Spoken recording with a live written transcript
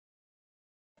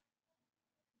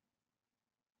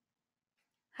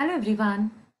Hello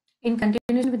everyone. In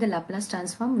continuation with the Laplace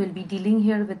transform, we'll be dealing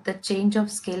here with the change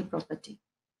of scale property.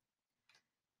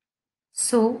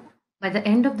 So by the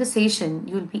end of the session,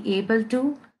 you'll be able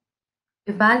to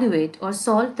evaluate or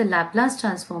solve the Laplace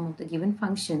transform of the given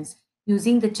functions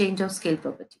using the change of scale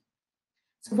property.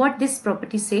 So what this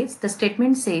property says, the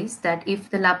statement says that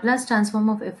if the Laplace transform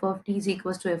of f of t is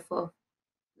equals to f of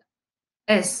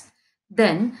s,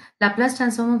 then Laplace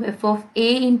transform of f of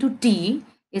a into t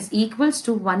is equals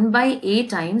to 1 by a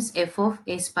times f of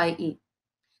s by a.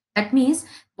 That means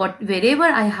wherever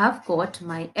I have got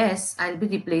my s, I'll be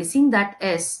replacing that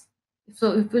s.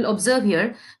 So if we'll observe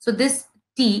here, so this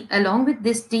t along with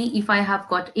this t, if I have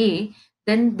got a,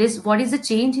 then this, what is the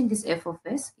change in this f of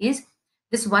s is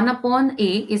this 1 upon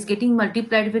a is getting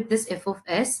multiplied with this f of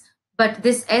s, but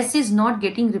this s is not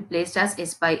getting replaced as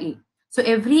s by a. So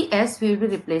every s we will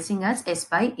be replacing as s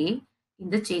by a in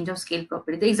the change of scale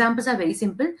property. The examples are very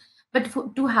simple, but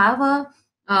to have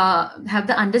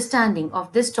the understanding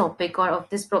of this topic or of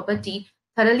this property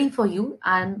thoroughly for you,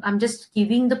 and I'm just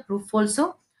giving the proof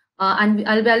also, and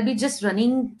I'll be just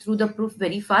running through the proof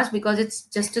very fast because it's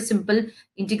just a simple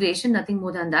integration, nothing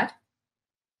more than that.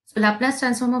 So Laplace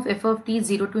transform of f of t is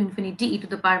 0 to infinity e to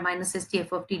the power minus st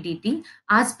f of t dt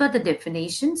as per the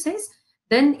definition says,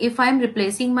 then if I'm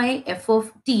replacing my f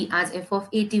of t as f of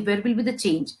at, where will be the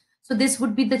change? So this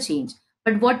would be the change.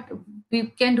 But what we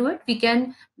can do it, we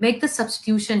can make the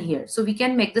substitution here. So we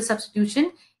can make the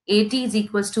substitution at is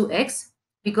equals to x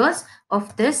because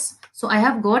of this. So I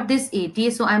have got this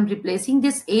at, so I'm replacing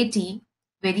this at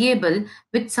variable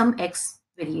with some x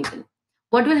variable.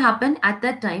 What will happen at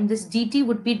that time, this dt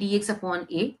would be dx upon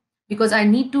a, because I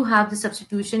need to have the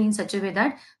substitution in such a way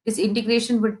that this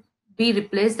integration would be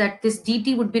replaced, that this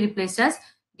dt would be replaced as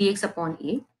dx upon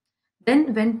a.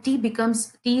 Then when t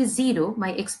is 0,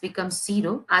 my x becomes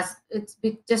 0, as it's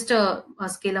just a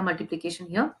scalar multiplication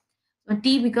here. When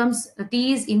t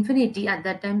is infinity, at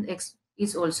that time x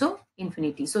is also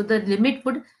infinity. So the limit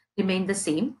would remain the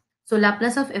same. So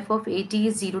Laplace of f of at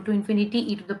is 0 to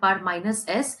infinity e to the power minus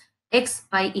s x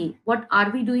by a. What are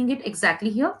we doing it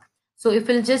exactly here? So if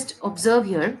we'll just observe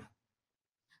here,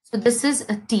 so this is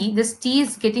a t, this t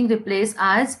is getting replaced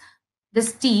as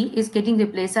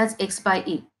x by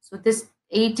a. So this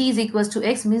at is equals to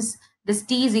x means this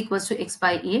t is equals to x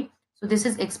by a. So this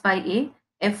is x by a.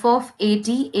 F of at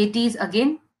is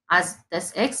again as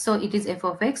this x, so it is f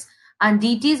of x, and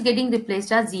dt is getting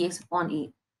replaced as dx upon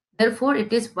a. Therefore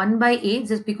it is 1 by a,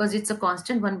 just because it's a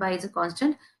constant, 1 by a is a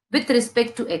constant with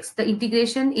respect to x. The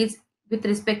integration is with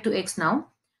respect to x now.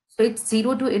 So it's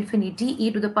 0 to infinity e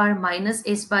to the power minus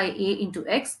s by a into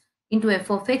x into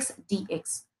f of x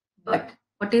dx. But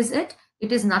what is it?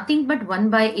 It is nothing but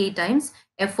 1 by a times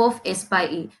f of s by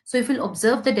a. So if you'll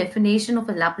observe the definition of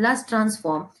a Laplace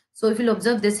transform, so if you'll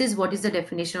observe, this is what is the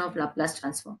definition of Laplace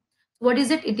transform. So what is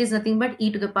it? It is nothing but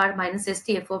e to the power minus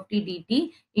st f of t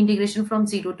dt integration from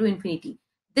 0 to infinity.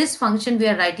 This function we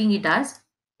are writing it as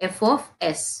f of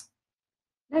s.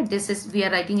 Right? We are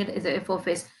writing it as f of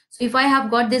s. So if I have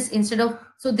got this instead of,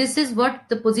 so this is what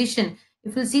the position,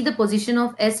 if you see the position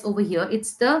of s over here,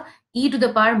 it's the e to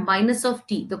the power minus of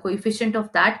t. The coefficient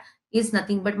of that is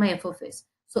nothing but my f of s.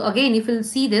 So again, if you'll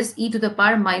see this e to the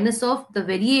power minus of the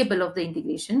variable of the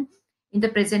integration, in the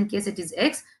present case it is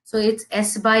x, so it's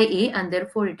s by a, and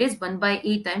therefore it is 1 by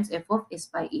a times f of s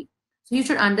by a. So you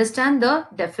should understand the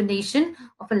definition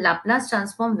of a Laplace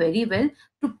transform very well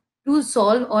to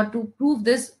solve or to prove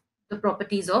the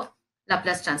properties of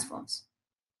Laplace transforms.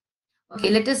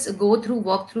 Okay, let us walk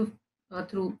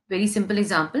through very simple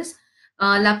examples.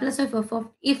 Laplace of f of,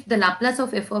 if the Laplace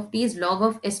of f of t is log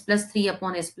of s plus 3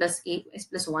 upon s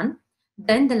plus 1,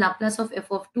 then the Laplace of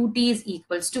f of 2t is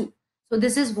equals to. So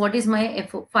this is what is my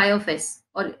phi of s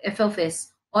or f of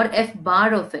s or f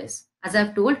bar of s. As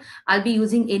I've told, I'll be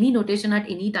using any notation at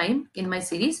any time in my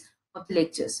series of the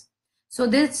lectures. So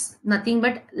this nothing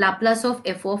but Laplace of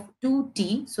f of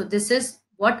 2t. So this is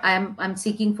what I'm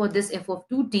seeking for, this f of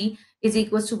 2t is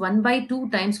equals to 1 by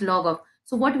 2 times log of.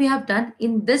 So what we have done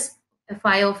in this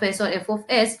phi of s or f of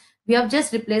s, we have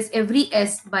just replaced every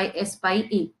s by s by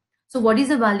a. So what is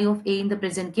the value of a in the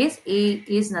present case? A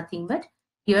is nothing but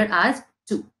here as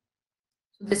 2.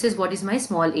 So this is what is my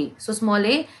small a. So small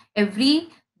a,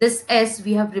 this s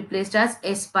we have replaced as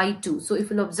s by 2. So if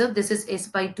you'll observe, this is s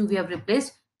by 2 we have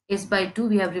replaced, s by 2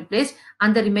 we have replaced,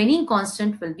 and the remaining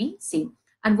constant will be same.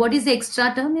 And what is the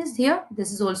extra term is here?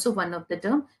 This is also one of the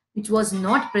term which was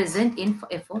not present in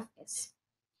f of s.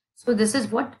 So this is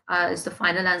what is the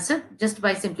final answer just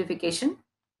by simplification.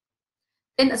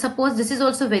 Then suppose this is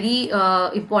also very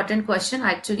important question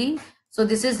actually. So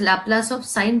this is Laplace of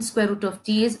sine square root of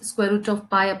t is square root of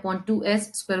pi upon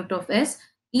 2s square root of s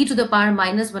e to the power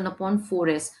minus 1 upon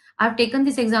 4s. I've taken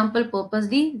this example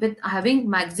purposely with having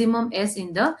maximum s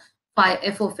in the phi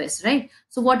f of s, right?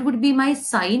 So what would be my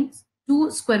sine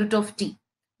 2 square root of t?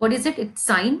 What is it? It's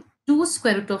sine 2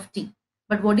 square root of t.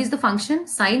 But what is the function?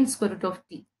 Sine square root of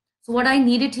t. So what I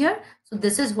need it here? So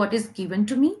this is what is given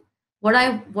to me. What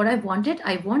I wanted,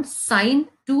 I want sine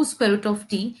 2 square root of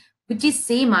t, which is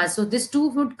same as, so this 2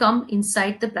 would come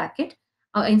inside the bracket,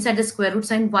 inside the square root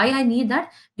sign. Why I need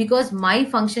that? Because my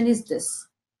function is this,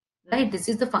 right? This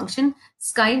is the function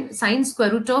sine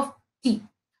square root of t.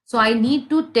 So I need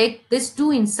to take this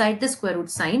 2 inside the square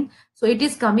root sign. So it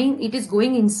is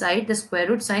going inside the square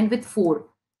root sign with 4.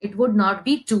 It would not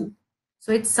be 2.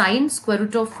 So it's sine square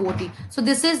root of 4t. So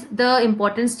this is the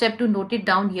important step to note it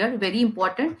down here. Very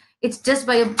important. It's just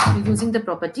by using the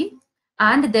property.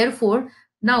 And therefore,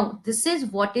 now this is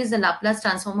what is the Laplace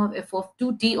transform of f of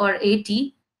 2t or at.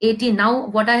 At. Now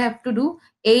what I have to do,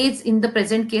 a is in the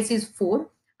present case is 4,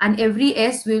 and every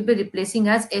s will be replacing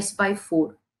as s by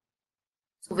 4.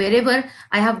 So wherever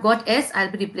I have got s,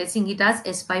 I'll be replacing it as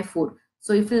s by 4.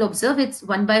 So if you'll observe, it's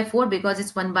 1 by 4 because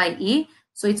it's 1 by a.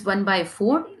 So it's 1 by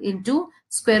 4 into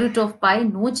square root of pi,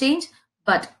 no change,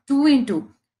 but 2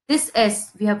 into this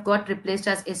s we have got replaced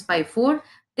as s by 4.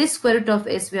 This square root of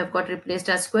s we have got replaced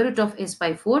as square root of s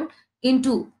by 4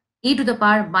 into e to the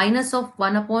power minus of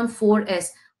 1 upon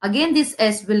 4s. Again, this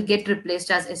s will get replaced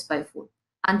as s by 4.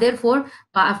 And therefore,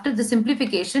 after the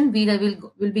simplification, we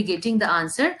will be getting the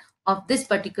answer of this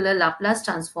particular Laplace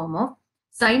transform of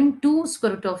sine 2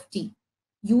 square root of t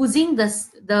using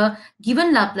the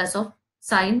given Laplace of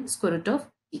sine square root of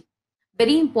t.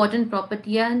 Very important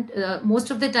property, and most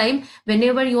of the time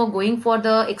whenever you are going for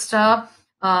the extra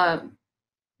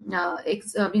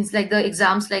means like the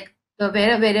exams, like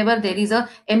wherever there is a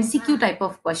MCQ type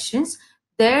of questions,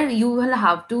 there you will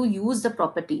have to use the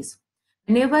properties.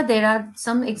 Whenever there are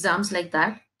some exams like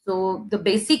that, so the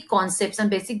basic concepts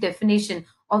and basic definition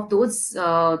of those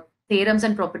theorems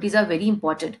and properties are very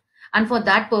important, and for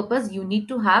that purpose you need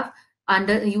to have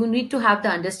the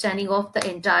understanding of the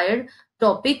entire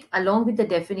topic along with the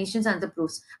definitions and the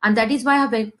proofs, and that is why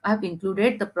I have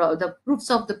included the proofs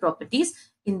of the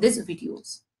properties in these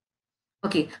videos.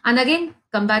 Okay, and again,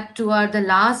 come back to the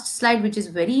last slide, which is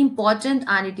very important,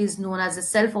 and it is known as a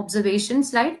self-observation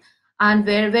slide. And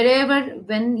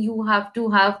when you have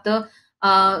to have the,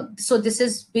 so this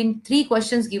has been 3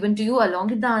 questions given to you along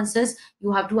with the answers.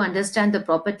 You have to understand the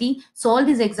property. So all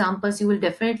these examples, you will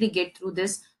definitely get through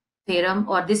this theorem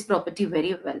or this property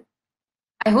very well.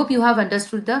 I hope you have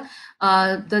understood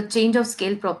the change of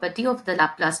scale property of the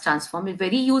Laplace transform. A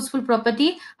very useful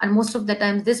property, and most of the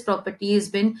time this property has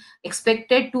been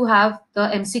expected to have the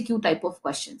MCQ type of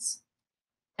questions.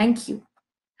 Thank you.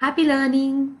 Happy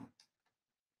learning.